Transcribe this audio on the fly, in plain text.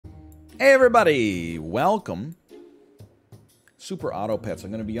Hey everybody, welcome. Super Auto Pets. I'm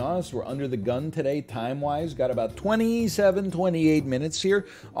going to be honest, we're under the gun today time-wise. Got about 27, 28 minutes here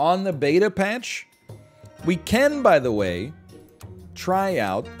on the beta patch. We can, by the way, try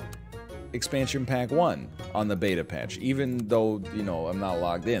out Expansion Pack 1 on the beta patch, even though, you know, I'm not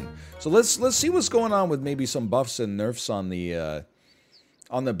logged in. So let's see what's going on with maybe some buffs and nerfs on the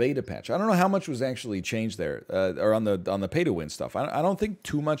beta patch. I don't know how much was actually changed there, or on the pay-to-win stuff. I don't think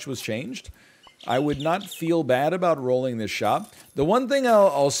too much was changed. I would not feel bad about rolling this shop. The one thing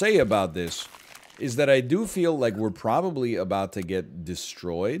I'll say about this is that I do feel like we're probably about to get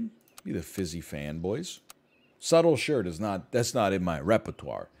destroyed. Be the fizzy fanboys. Subtle shirt is not, that's not in my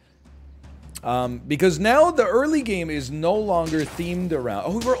repertoire. Because now the early game is no longer themed around,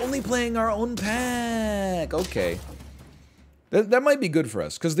 oh, we're only playing our own pack. Okay. That might be good for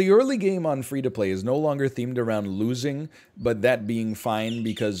us, because the early game on free-to-play is no longer themed around losing, but that being fine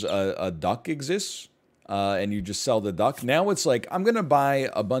because a duck exists, and you just sell the duck. Now it's like, I'm going to buy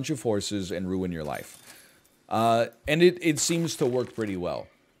a bunch of horses and ruin your life. And it seems to work pretty well.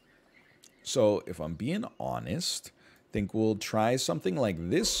 So, if I'm being honest, I think we'll try something like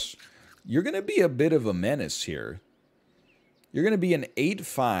this. You're going to be a bit of a menace here. You're going to be an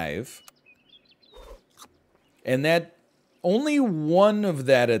 8-5, and that... only one of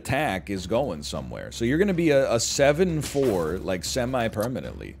that attack is going somewhere. So you're going to be a 7-4, like,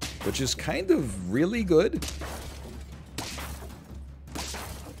 semi-permanently, which is kind of really good.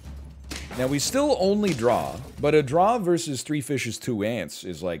 Now, we still only draw, but a draw versus 3 fishes, 2 ants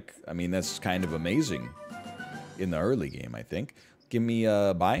is like, I mean, that's kind of amazing in the early game, I think. Give me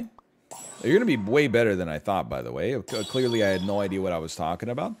a buy. You're going to be way better than I thought, by the way. Clearly, I had no idea what I was talking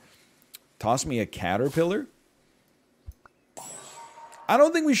about. Toss me a caterpillar. I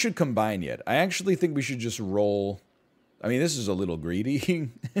don't think we should combine yet. I actually think we should just roll... I mean, this is a little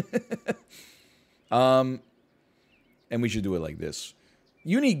greedy. And we should do it like this.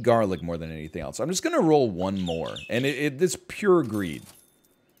 You need garlic more than anything else. I'm just going to roll one more. And it's pure greed.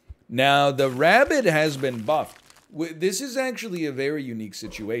 Now, the rabbit has been buffed. This is actually a very unique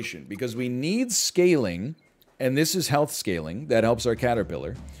situation. Because we need scaling. And this is health scaling. That helps our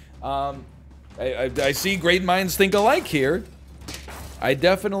caterpillar. I see great minds think alike here. I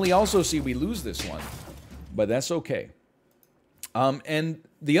definitely also see we lose this one, but that's okay. And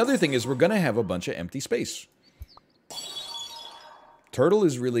the other thing is we're going to have a bunch of empty space. Turtle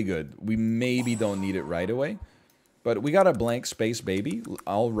is really good. We maybe don't need it right away, but we got a blank space, baby.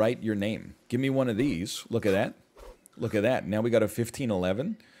 I'll write your name. Give me one of these. Look at that. Look at that. Now we got a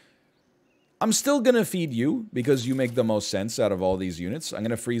 15-11. I'm still going to feed you because you make the most sense out of all these units. I'm going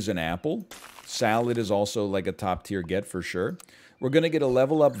to freeze an apple. Salad is also like a top tier get for sure. We're going to get a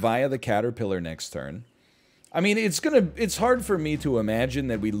level up via the caterpillar next turn. I mean, it's hard for me to imagine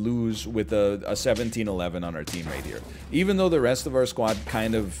that we lose with a 17-11 on our team right here. Even though the rest of our squad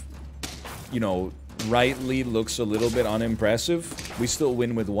kind of, you know, rightly looks a little bit unimpressive, we still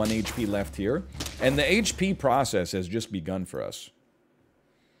win with 1 HP left here. And the HP process has just begun for us.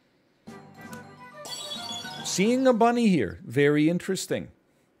 Seeing a bunny here, very interesting.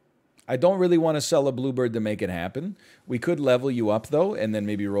 I don't really want to sell a bluebird to make it happen. We could level you up, though, and then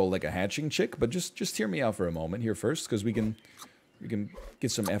maybe roll like a hatching chick. But just hear me out for a moment here first, because we can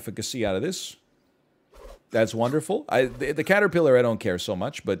get some efficacy out of this. That's wonderful. The caterpillar, I don't care so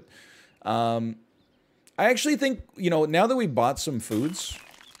much, but I actually think, you know, now that we bought some foods,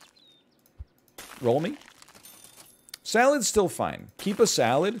 roll me. Salad's still fine. Keep a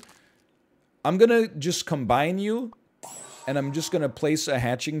salad. I'm going to just combine you. And I'm just going to place a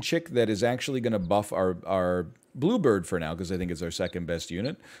hatching chick that is actually going to buff our bluebird for now, because I think it's our second best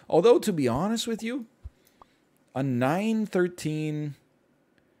unit. Although, to be honest with you, a 9-13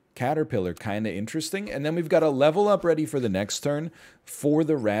 caterpillar, kind of interesting. And then we've got a level up ready for the next turn for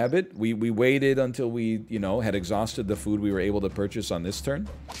the rabbit. We waited until we, you know, had exhausted the food we were able to purchase on this turn.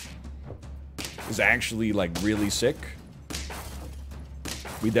 It's actually, like, really sick.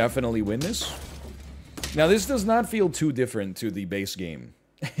 We definitely win this. Now, this does not feel too different to the base game,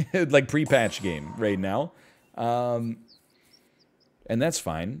 like pre-patch game right now, and that's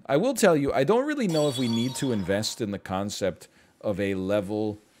fine. I will tell you, I don't really know if we need to invest in the concept of a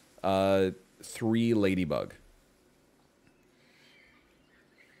level 3 ladybug.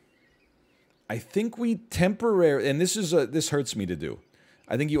 I think we temporarily, and this hurts me to do.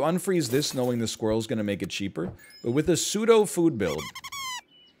 I think you unfreeze this knowing the squirrel's going to make it cheaper, but with a pseudo food build,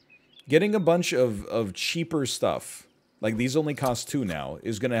 getting a bunch of cheaper stuff, like these only cost 2 now,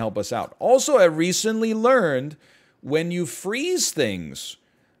 is going to help us out. Also, I recently learned when you freeze things,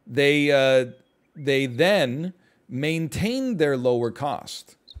 they then maintain their lower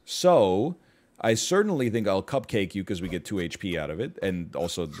cost. So I certainly think I'll cupcake you because we get 2 HP out of it, and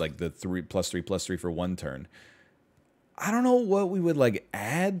also like the 3+3/+3 for 1 turn. I don't know what we would like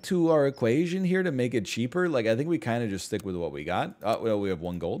add to our equation here to make it cheaper. Like I think we kind of just stick with what we got. Well, we have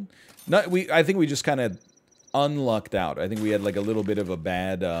 1 gold. I think we just kind of unlucked out. I think we had like a little bit of a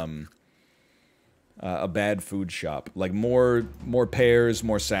bad food shop. Like more pears,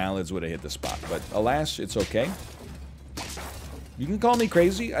 more salads would have hit the spot. But alas, it's okay. You can call me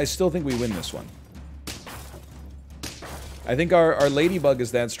crazy. I still think we win this one. I think our ladybug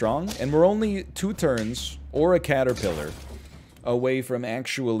is that strong, and we're only 2 turns or a caterpillar away from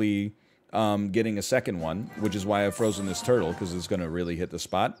actually getting a second one, which is why I've frozen this turtle, because it's going to really hit the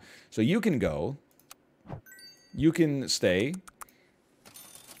spot. So you can go. You can stay.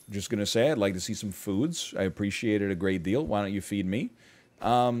 Just going to say I'd like to see some foods. I appreciate it a great deal. Why don't you feed me?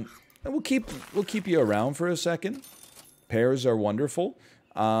 And we'll keep you around for a second. Pears are wonderful.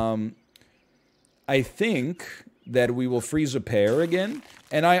 I think that we will freeze a pear again.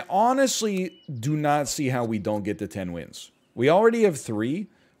 And I honestly do not see how we don't get to 10 wins. We already have 3.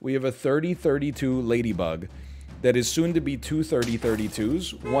 We have a 30-32 ladybug that is soon to be 2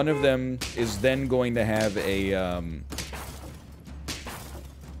 30-32s. One of them is then going to have a...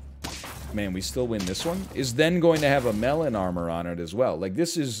 Man, we still win this one. Is then going to have a melon armor on it as well. Like,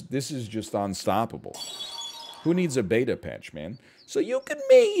 this is just unstoppable. Who needs a beta patch, man? So you could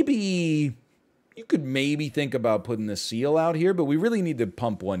maybe think about putting the seal out here, but we really need to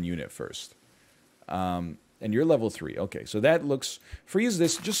pump 1 unit first. And you're level 3. Okay, so that looks... Freeze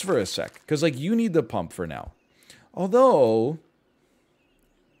this just for a sec, because, like, you need the pump for now. Although...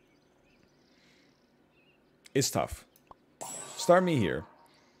 It's tough. Start me here.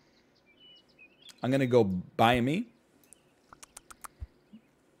 I'm going to go buy me.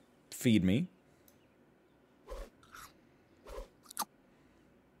 Feed me.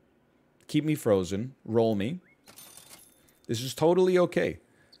 Keep me frozen. Roll me. This is totally okay.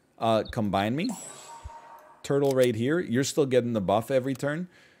 Combine me. Turtle right here. You're still getting the buff every turn.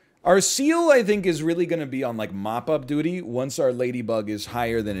 Our seal, I think, is really going to be on, like, mop-up duty once our ladybug is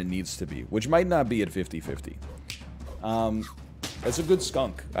higher than it needs to be, which might not be at 50-50. That's a good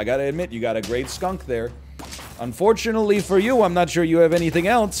skunk. I gotta admit, you got a great skunk there. Unfortunately for you, I'm not sure you have anything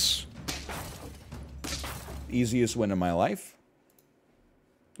else. Easiest win of my life.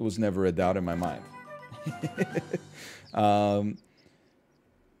 It was never a doubt in my mind. I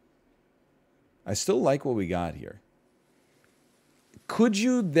still like what we got here. Could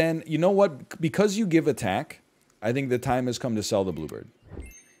you then... You know what? Because you give attack, I think the time has come to sell the bluebird.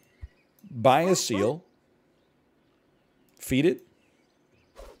 Buy a seal. Feed it.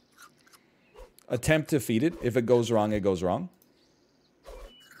 Attempt to feed it. If it goes wrong, it goes wrong.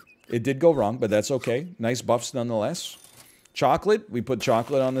 It did go wrong, but that's okay. Nice buffs nonetheless. Chocolate. We put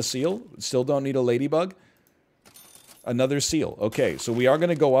chocolate on the seal. Still don't need a ladybug. Another seal. Okay, so we are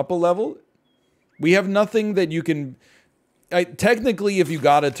going to go up a level. We have nothing that you can... technically, if you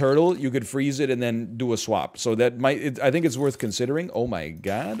got a turtle, you could freeze it and then do a swap. So that might... I think it's worth considering. Oh my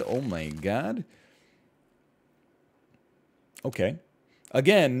god. Oh my god. Okay.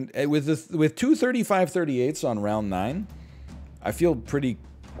 Again, with 2 35-38s on round 9, I feel pretty...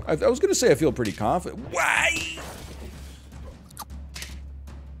 I was going to say I feel pretty confident. Why?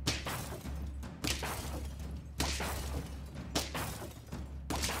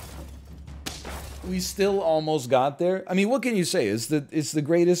 We still almost got there. I mean, what can you say? It's the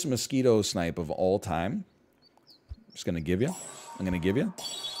greatest mosquito snipe of all time. I'm just going to give you. I'm going to give you.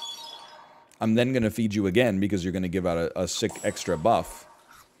 I'm then going to feed you again because you're going to give out a sick extra buff.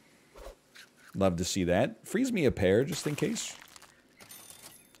 Love to see that. Freeze me a pear just in case.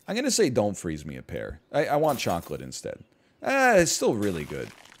 I'm going to say don't freeze me a pear. I want chocolate instead. It's still really good.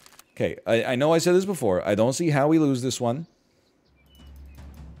 Okay, I know I said this before. I don't see how we lose this one.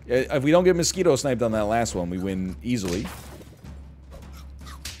 If we don't get mosquito sniped on that last one, we win easily.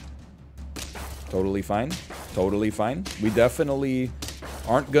 Totally fine. Totally fine. We definitely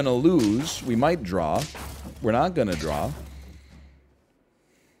aren't going to lose. We might draw. We're not going to draw.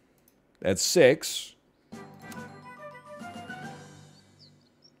 That's 6.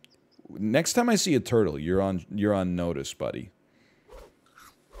 Next time I see a turtle, you're on notice, buddy.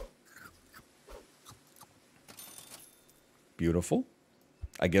 Beautiful.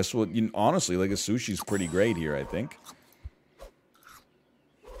 I guess what honestly, like a sushi's pretty great here, I think.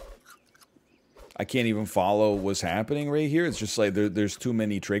 I can't even follow what's happening right here. It's just like there's too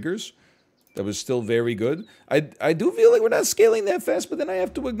many triggers. That was still very good. I do feel like we're not scaling that fast, but then I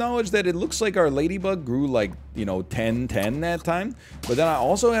have to acknowledge that it looks like our ladybug grew like, you know, 10-10 that time. But then I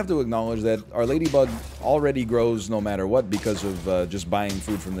also have to acknowledge that our ladybug already grows no matter what because of just buying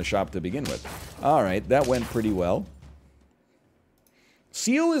food from the shop to begin with. All right, that went pretty well.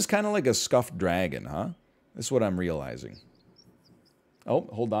 Seal is kind of like a scuffed dragon, huh? That's what I'm realizing. Oh,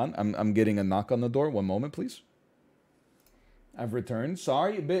 hold on. I'm getting a knock on the door. One moment, please. I've returned.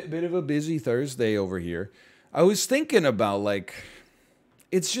 Sorry, a bit of a busy Thursday over here. I was thinking about, like,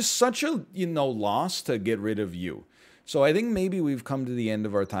 it's just such a, you know, loss to get rid of you. So I think maybe we've come to the end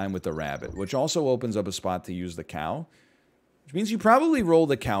of our time with the rabbit, which also opens up a spot to use the cow. Which means you probably roll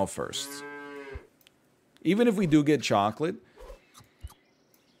the cow first. Even if we do get chocolate,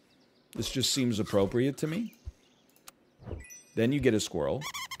 this just seems appropriate to me. Then you get a squirrel.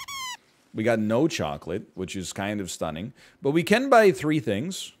 We got no chocolate, which is kind of stunning. But we can buy 3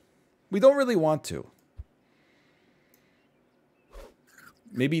 things. We don't really want to.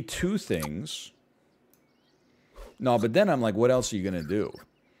 Maybe 2 things. No, but then I'm like, what else are you going to do?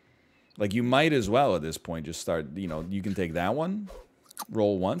 Like, you might as well at this point just start, you know, you can take that one.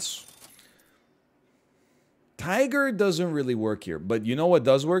 Roll once. Tiger doesn't really work here, but you know what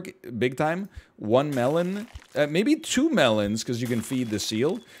does work big time? 1 melon, maybe 2 melons because you can feed the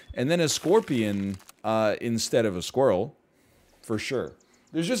seal, and then a scorpion instead of a squirrel, for sure.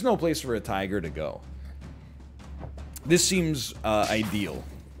 There's just no place for a tiger to go. This seems ideal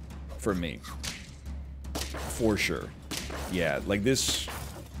for me, for sure. Yeah, like this.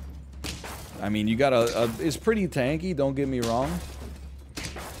 I mean, you got it's pretty tanky. Don't get me wrong.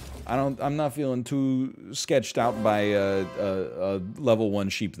 I'm not feeling too sketched out by a level 1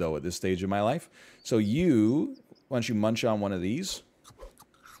 sheep, though, at this stage of my life. So why don't you munch on one of these?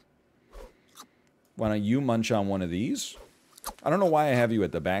 Why don't you munch on one of these? I don't know why I have you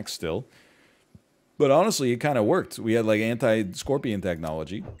at the back still. But honestly, it kind of worked. We had, like, anti-scorpion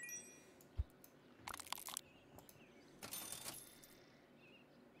technology.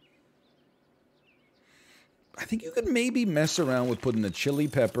 I think you could maybe mess around with putting the chili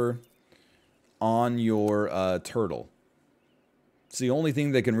pepper on your turtle. It's the only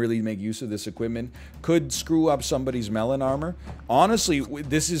thing that can really make use of this equipment. Could screw up somebody's melon armor. Honestly,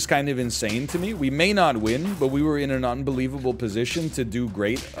 this is kind of insane to me. We may not win, but we were in an unbelievable position to do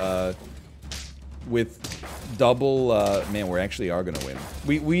great with double... man, we actually are going to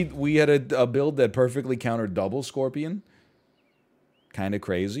win. We had a build that perfectly countered double scorpion. Kind of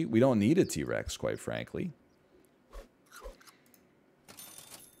crazy. We don't need a T-Rex, quite frankly.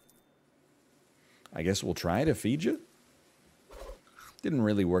 I guess we'll try to feed you. Didn't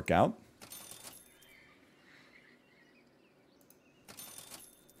really work out.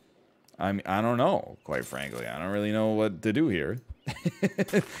 I mean, I don't know, quite frankly. I don't really know what to do here.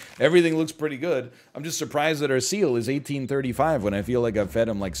 Everything looks pretty good. I'm just surprised that our seal is 1835 when I feel like I've fed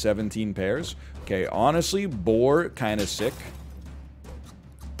him like 17 pairs. Okay, honestly, boar, kind of sick.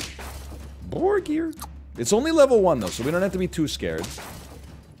 Boar gear. It's only level 1, though, so we don't have to be too scared.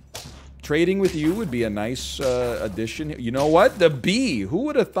 Trading with you would be a nice addition. You know what? The bee. Who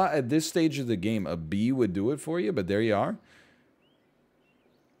would have thought at this stage of the game a bee would do it for you? But there you are.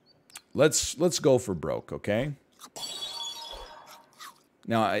 Let's go for broke, okay?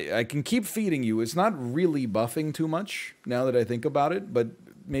 Now, I can keep feeding you. It's not really buffing too much now that I think about it, but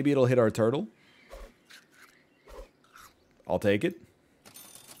maybe it'll hit our turtle. I'll take it.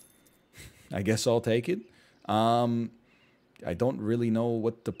 I guess I'll take it. I don't really know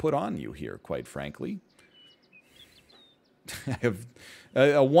what to put on you here, quite frankly. I have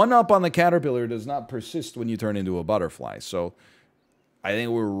a 1-up on the caterpillar does not persist when you turn into a butterfly. So I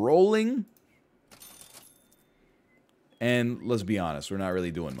think we're rolling. And let's be honest, we're not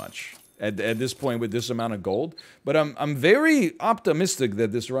really doing much at this point with this amount of gold. But I'm very optimistic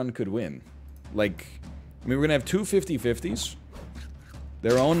that this run could win. Like, I mean, we're going to have 2 50-50s.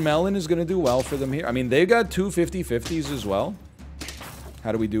 Their own melon is going to do well for them here. I mean, they got 2 50-50s as well.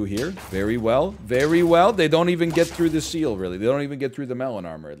 How do we do here? Very well. Very well. They don't even get through the seal, really. They don't even get through the melon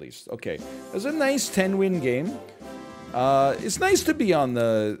armor, at least. Okay. That's a nice 10-win game. It's nice to be on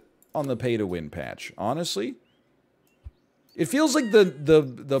the pay-to-win patch, honestly. It feels like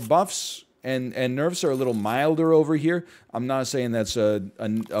the buffs and nerfs are a little milder over here. I'm not saying that's a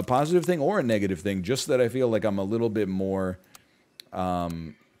positive thing or a negative thing, just that I feel like I'm a little bit more...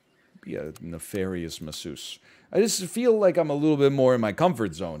 yeah, nefarious masseuse. I just feel like I'm a little bit more in my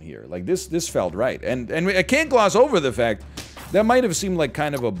comfort zone here. Like, this felt right. And I can't gloss over the fact that might have seemed like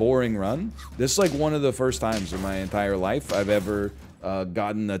kind of a boring run. This is like one of the first times in my entire life I've ever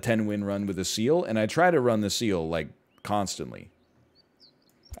gotten a 10-win run with a seal, and I try to run the seal, like, constantly.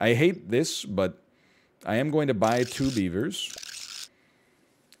 I hate this, but I am going to buy 2 beavers.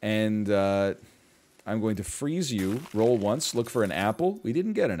 And I'm going to freeze you, roll once, look for an apple. We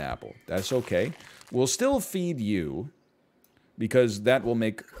didn't get an apple. That's okay. We'll still feed you, because that will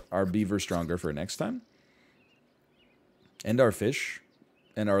make our beaver stronger for next time. And our fish,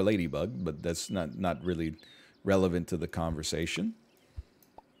 and our ladybug, but that's not really relevant to the conversation.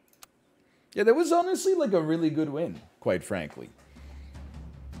 Yeah, that was honestly like a really good win, quite frankly.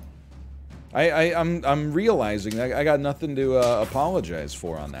 I'm realizing I got nothing to apologize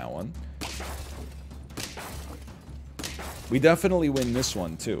for on that one. We definitely win this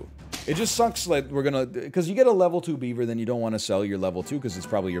one too. It just sucks that we're gonna, because you get a level 2 beaver, then you don't want to sell your level 2 because it's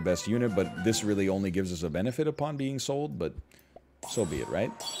probably your best unit, but this really only gives us a benefit upon being sold, but so be it,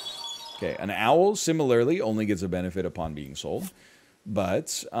 right? Okay, an owl similarly only gets a benefit upon being sold,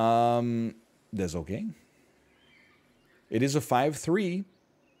 but that's okay. It is a 5-3.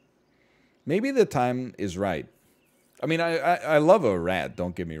 Maybe the time is right. I mean, I love a rat,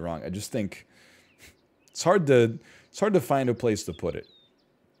 don't get me wrong. I just think it's hard to find a place to put it.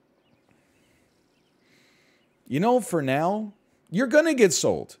 You know, for now, you're gonna get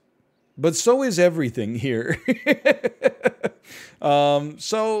sold. But so is everything here.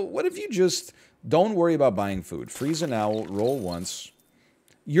 So what if you just don't worry about buying food? Freeze an owl, roll once.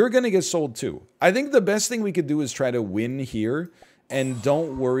 You're gonna get sold too. I think the best thing we could do is try to win here. And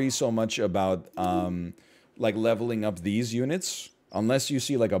don't worry so much about, like, leveling up these units. Unless you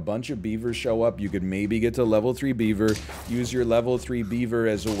see, like, a bunch of beavers show up, you could maybe get to level 3 beaver. Use your level 3 beaver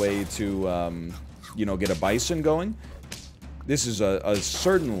as a way to, you know, get a bison going. This is a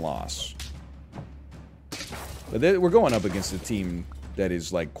certain loss. But we're going up against a team that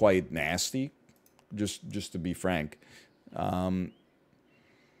is, like, quite nasty. Just to be frank.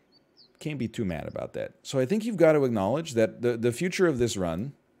 Can't be too mad about that. So I think you've got to acknowledge that the future of this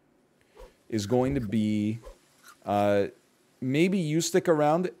run is going to be maybe you stick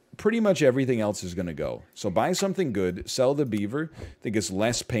around. Pretty much everything else is going to go. So buy something good, sell the beaver. I think it's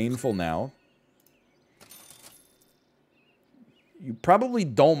less painful now. You probably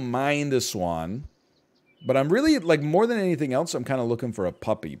don't mind a swan, but I'm really, like, more than anything else, I'm kind of looking for a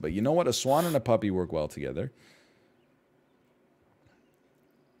puppy. But you know what? A swan and a puppy work well together.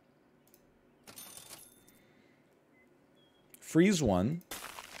 Freeze one.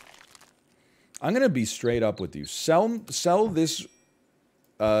 I'm going to be straight up with you. Sell this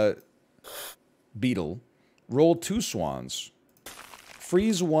beetle. Roll 2 swans.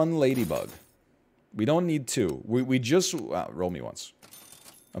 Freeze 1 ladybug. We don't need 2. We just... roll me once.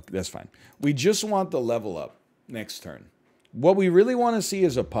 Okay, that's fine. We just want the level up next turn. What we really want to see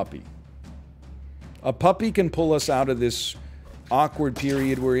is a puppy. A puppy can pull us out of this awkward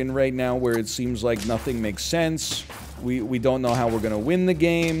period we're in right now where it seems like nothing makes sense. We don't know how we're going to win the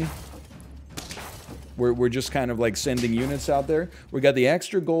game. We're just kind of like sending units out there. We got the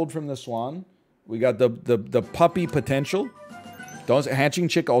extra gold from the swan. We got the puppy potential. Hatching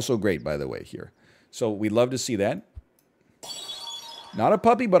chick also great, by the way, here. So we'd love to see that. Not a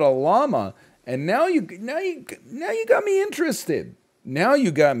puppy, but a llama. And now you got me interested. Now you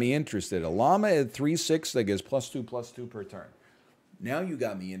got me interested. A llama at 3/6 that gets +2/+2 per turn. Now you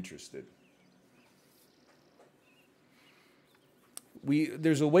got me interested.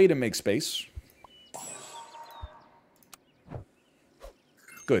 There's a way to make space.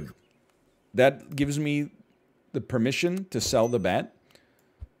 Good. That gives me the permission to sell the bat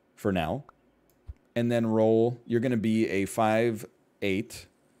for now. And then roll. You're going to be a 5/8.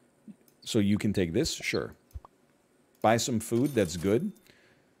 So you can take this? Sure. Buy some food. That's good.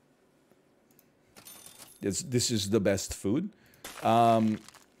 This is the best food.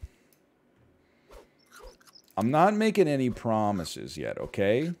 I'm not making any promises yet,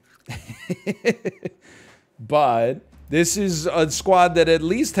 okay? But this is a squad that at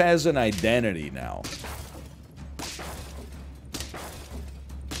least has an identity now.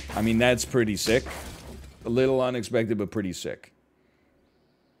 I mean, that's pretty sick. A little unexpected, but pretty sick.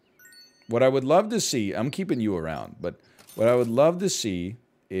 What I would love to see, I'm keeping you around, but what I would love to see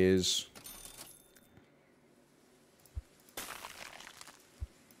is...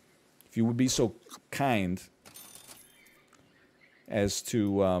 if you would be so kind as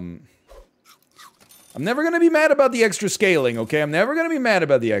to... I'm never going to be mad about the extra scaling, okay? I'm never going to be mad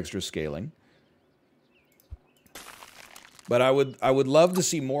about the extra scaling. But I would love to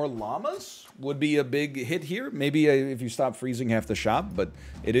see more llamas. Would be a big hit here. Maybe if you stop freezing half the shop, but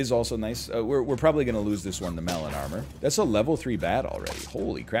it is also nice. We're probably going to lose this one to melon armor. That's a level 3 bat already.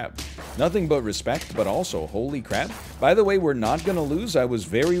 Holy crap. Nothing but respect, but also holy crap. By the way, we're not going to lose. I was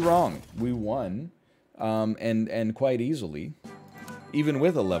very wrong. We won, and quite easily. even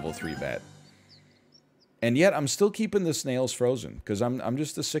with a level 3 bat. And yet, I'm still keeping the snails frozen, because I'm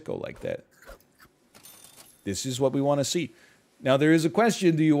just a sicko like that. This is what we want to see. Now, there is a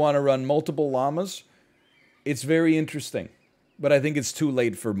question, do you want to run multiple llamas? It's very interesting, but I think it's too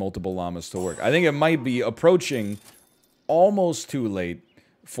late for multiple llamas to work. I think it might be approaching almost too late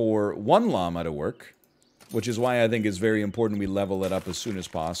for one llama to work, which is why I think it's very important we level it up as soon as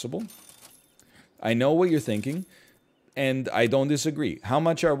possible. I know what you're thinking, and I don't disagree. How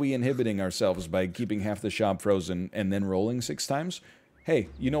much are we inhibiting ourselves by keeping half the shop frozen and then rolling 6 times? Hey,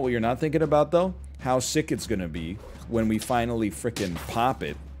 you know what you're not thinking about, though? How sick it's gonna be when we finally frickin' pop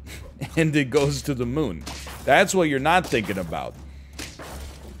it and it goes to the moon. That's what you're not thinking about.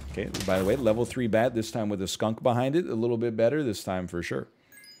 Okay, by the way, level 3 bat, this time with a skunk behind it. A little bit better this time for sure.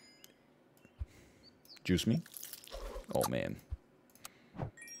 Juice me. Oh, man.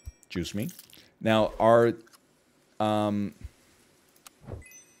 Juice me. Now, our... I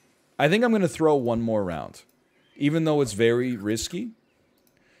think I'm going to throw one more round. Even though it's very risky.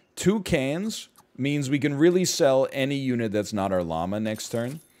 2 cans means we can really sell any unit that's not our llama next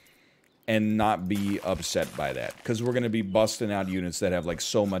turn. And not be upset by that. Because we're going to be busting out units that have like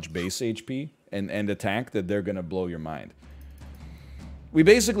so much base HP and attack that they're going to blow your mind. We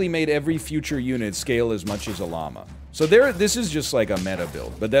basically made every future unit scale as much as a llama. So this is just like a meta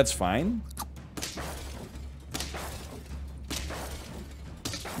build. But that's fine.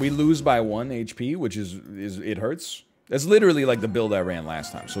 We lose by 1 HP, which is it hurts. That's literally like the build I ran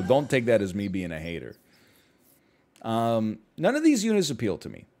last time. So don't take that as me being a hater. None of these units appeal to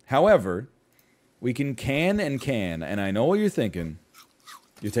me. However, we can, and I know what you're thinking.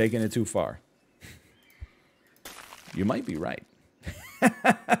 You're taking it too far. You might be right.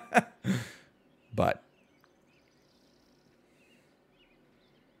 But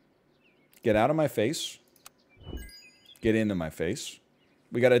get out of my face. Get into my face.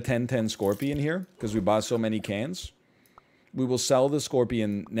 We got a 10-10 Scorpion here because we bought so many cans. We will sell the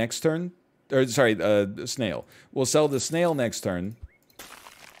Scorpion next turn. Or, sorry, the Snail. We'll sell the Snail next turn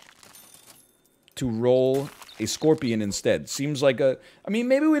to roll a Scorpion instead. Seems like a... I mean,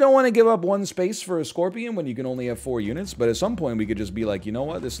 maybe we don't want to give up 1 space for a Scorpion when you can only have 4 units, but at some point we could just be like, you know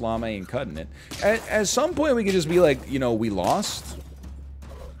what? This llama ain't cutting it. At some point we could just be like, you know, we lost.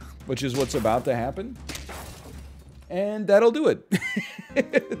 Which is what's about to happen. And that'll do it.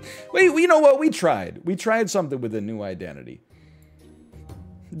 Wait, you know what? We tried. We tried something with a new identity.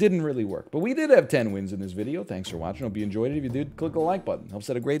 Didn't really work. But we did have 10 wins in this video. Thanks for watching. Hope you enjoyed it. If you did, click the like button. Helps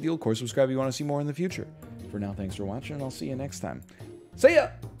out a great deal. Of course, subscribe if you want to see more in the future. For now, thanks for watching, and I'll see you next time. See ya!